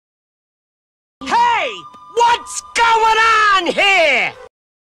What's going on here?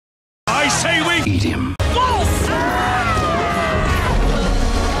 I say we eat him.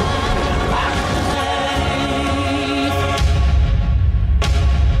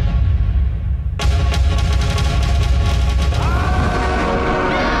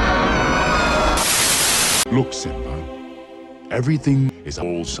 Look, Simba. Everything is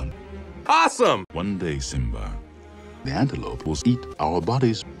wholesome. Awesome! One day, Simba, the antelope will eat our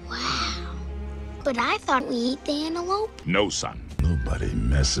bodies. Wow. But I thought we eat the antelope. No, son. Nobody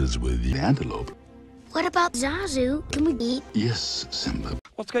messes with the antelope. What about Zazu? Can we eat? Yes, Simba.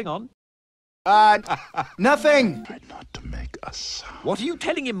 What's going on? Nothing. Try not to make a sound. What are you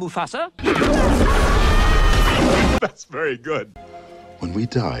telling him, Mufasa? That's very good. When we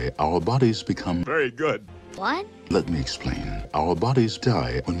die, our bodies become very good. What? Let me explain. Our bodies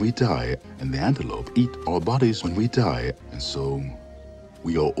die when we die, and the antelope eat our bodies when we die, and so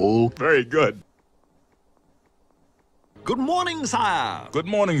we are all very good. Good morning, sire. Good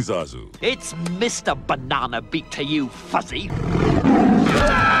morning, Zazu. It's Mr. Banana Beat to you, Fuzzy.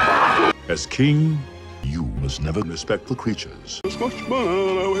 As king, you must never respect the creatures.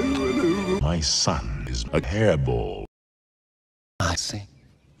 My son is a hairball. I see.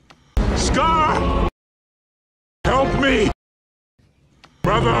 Scar! Help me!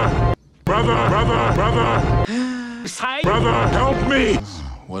 Brother! Say? Brother, help me!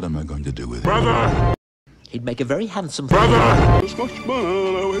 What am I going to do with it? Brother! He'd make a very handsome... Brother!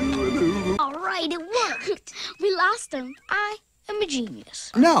 All right, it worked. We lost him. I am a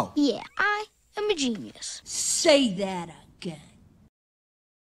genius. No. Yeah, I am a genius. Say that again.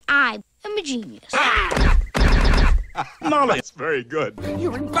 I am a genius. Knowledge! It's very good.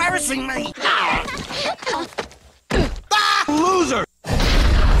 You're embarrassing me. Loser!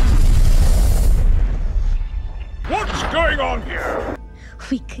 What's going on here?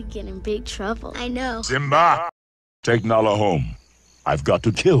 We could get in big trouble. I know. Simba! Take Nala home. I've got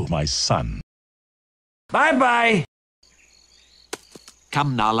to kill my son. Bye-bye.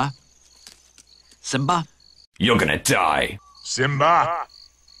 Come, Nala. Simba? You're gonna die. Simba!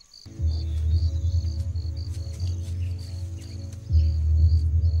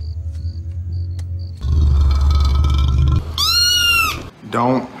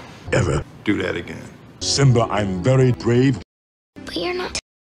 Don't ever do that again. Simba, I'm very brave. But you're not.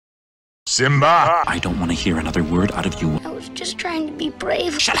 Simba! I don't want to hear another word out of you. I was just trying to be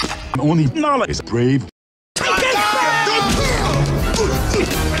brave. Shut up. Only Nala is brave.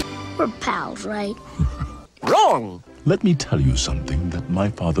 We're pals, right? Wrong. Let me tell you something that my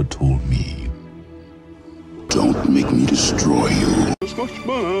father told me. Don't make me destroy you.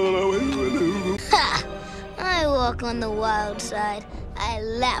 Ha! I walk on the wild side. I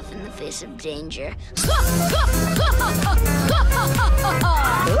laugh in the face of danger.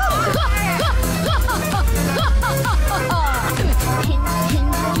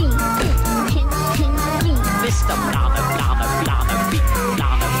 Mr. Banana Beat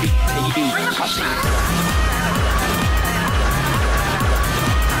to you, Fuzzy.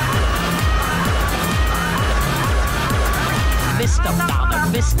 Mr. Banana.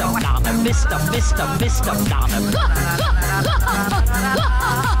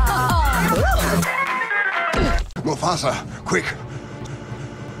 Mufasa, quick.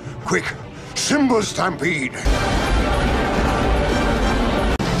 Quick. Simba stampede. Did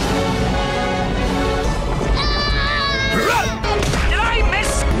I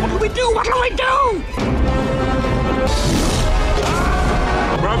miss? What do we do? What do we do?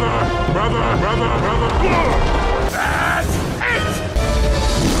 Brother! That's it!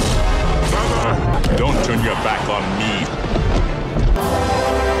 Brother! Don't turn your back on me.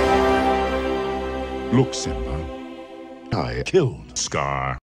 Look, Simba. I killed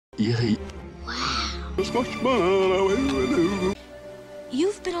Scar. Yay.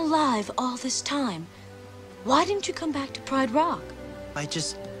 You've been alive all this time. Why didn't you come back to Pride Rock? I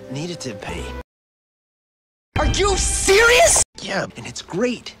just needed to pay. Are you serious? Yeah, and it's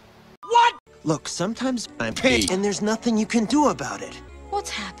great. What? Look, sometimes I'm paid, and there's nothing you can do about it. What's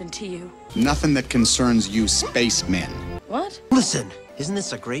happened to you? Nothing that concerns you spacemen. What? Listen, isn't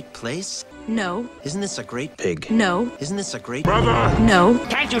this a great place? No. Isn't this a great pig? No. Isn't this a great... Brother! No.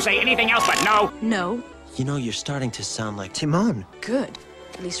 Can't you say anything else but no? No. You know, you're starting to sound like Timon. Good.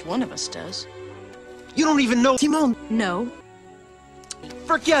 At least one of us does. You don't even know Timon. No.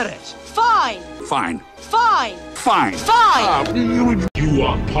 Forget it. Fine. Fine. Fine. Fine. Fine. You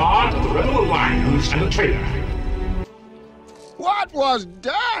are part of the Rebel Alliance and a traitor. What was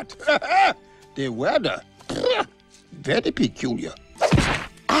that? The weather. Very peculiar.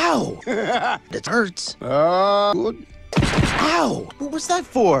 Ow! That hurts. Good. Ow! What was that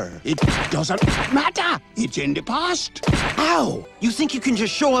for? It doesn't matter. It's in the past. Ow! You think you can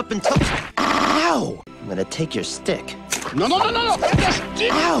just show up and tell... Ow! I'm gonna take your stick. No. Just...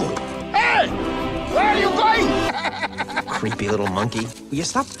 Ow! Hey! Where are you going? Creepy little monkey. Will you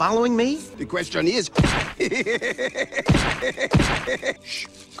stop following me? The question is... Shh,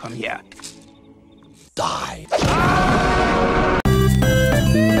 come here. Die.